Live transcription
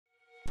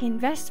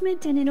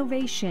Investment and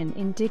innovation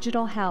in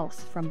digital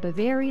health from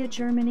Bavaria,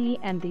 Germany,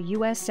 and the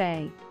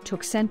USA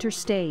took center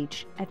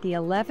stage at the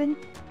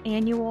 11th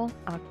annual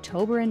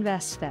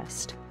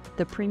OktoberINVESTfest,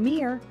 the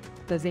premier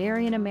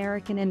Bavarian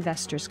American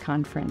Investors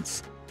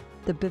Conference.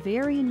 The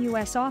Bavarian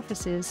US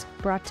Offices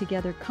brought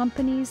together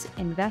companies,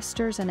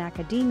 investors, and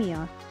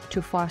academia to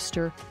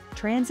foster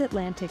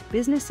transatlantic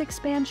business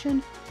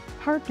expansion,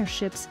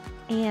 partnerships,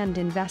 and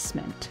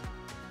investment.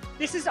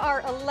 This is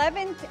our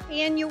 11th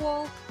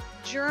annual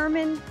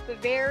German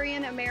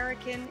Bavarian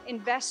American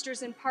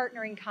Investors and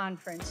Partnering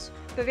Conference.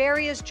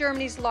 Bavaria is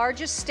Germany's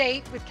largest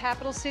state with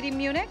capital city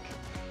Munich,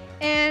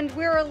 and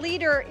we're a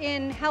leader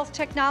in health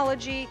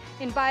technology,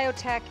 in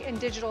biotech and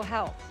digital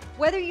health.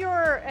 Whether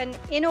you're an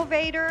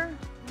innovator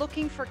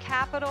looking for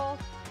capital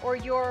or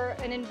you're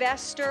an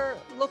investor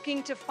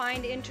looking to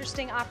find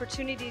interesting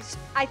opportunities,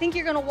 I think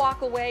you're going to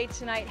walk away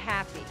tonight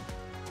happy.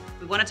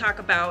 We want to talk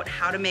about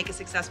how to make a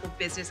successful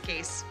business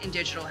case in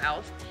digital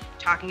health,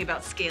 talking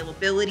about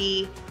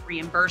scalability,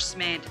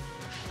 reimbursement,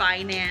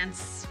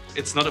 finance.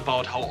 It's not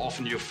about how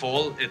often you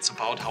fall, it's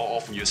about how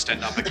often you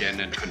stand up again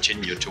and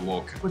continue to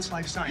walk. What's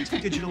life science?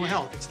 Digital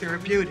health, it's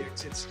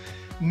therapeutics, it's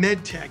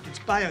med tech, it's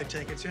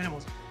biotech, it's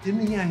animals.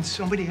 In the end,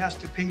 somebody has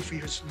to pay for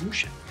your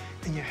solution,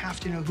 and you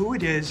have to know who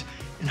it is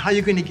and how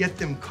you're going to get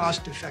them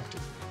cost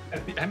effectively.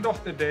 At the end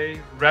of the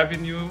day,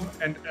 revenue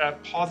and a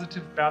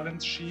positive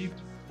balance sheet,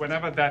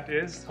 whenever that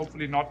is,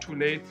 hopefully not too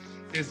late,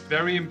 is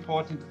very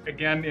important,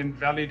 again, in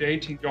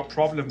validating your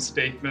problem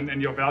statement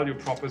and your value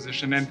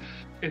proposition. And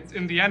it's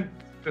in the end,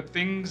 the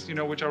things,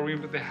 which are real,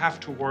 they have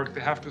to work,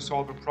 they have to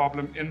solve a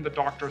problem in the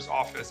doctor's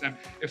office. And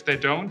if they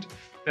don't,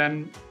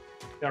 then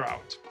they're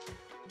out.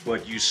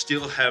 But you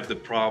still have the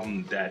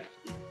problem that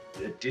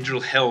the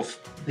digital health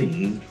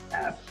thing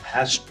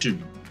has to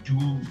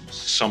do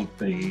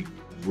something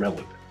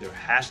relevant. There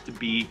has to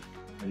be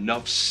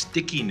enough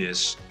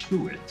stickiness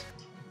to it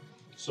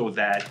so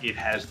that it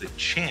has the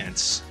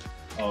chance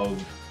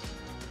of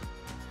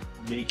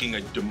making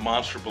a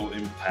demonstrable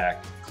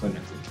impact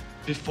clinically.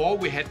 Before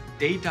we had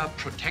data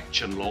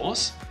protection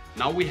laws,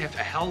 now we have a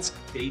health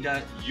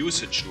data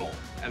usage law.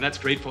 And that's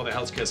great for the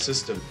healthcare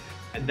system.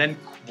 And then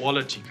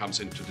quality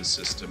comes into the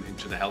system,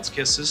 into the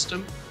healthcare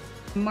system.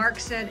 Mark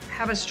said,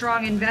 have a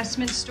strong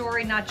investment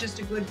story, not just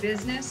a good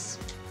business.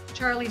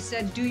 Charlie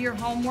said, do your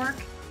homework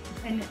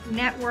and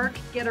network,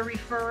 get a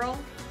referral.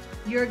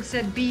 Jörg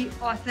said, be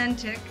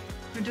authentic.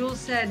 Radul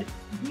said,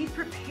 be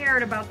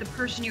prepared about the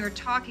person you are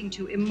talking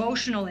to,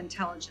 emotional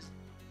intelligence.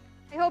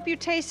 I hope you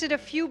tasted a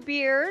few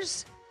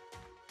beers.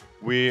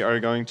 We are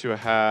going to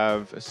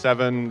have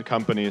 7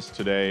 companies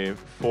today,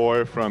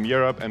 4 from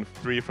Europe and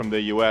 3 from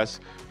the US,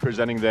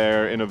 presenting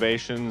their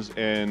innovations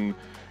in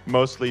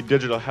mostly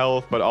digital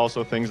health, but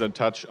also things that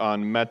touch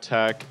on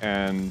medtech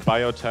and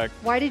biotech.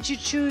 Why did you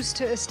choose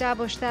to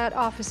establish that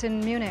office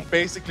in Munich?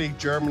 Basically,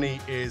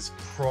 Germany is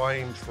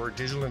primed for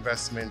digital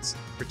investments,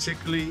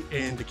 particularly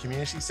in the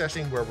community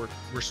setting where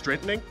we're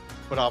strengthening,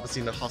 but obviously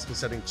in the hospital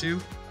setting too.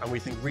 And we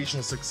think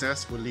regional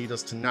success will lead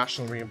us to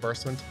national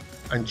reimbursement,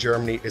 and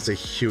Germany is a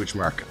huge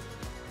market.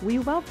 We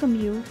welcome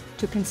you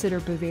to consider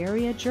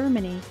Bavaria,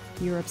 Germany,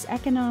 Europe's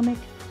economic,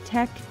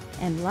 tech,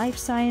 and life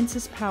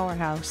sciences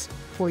powerhouse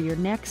for your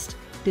next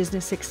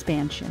business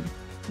expansion.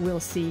 We'll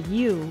see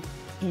you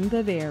in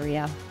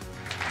Bavaria.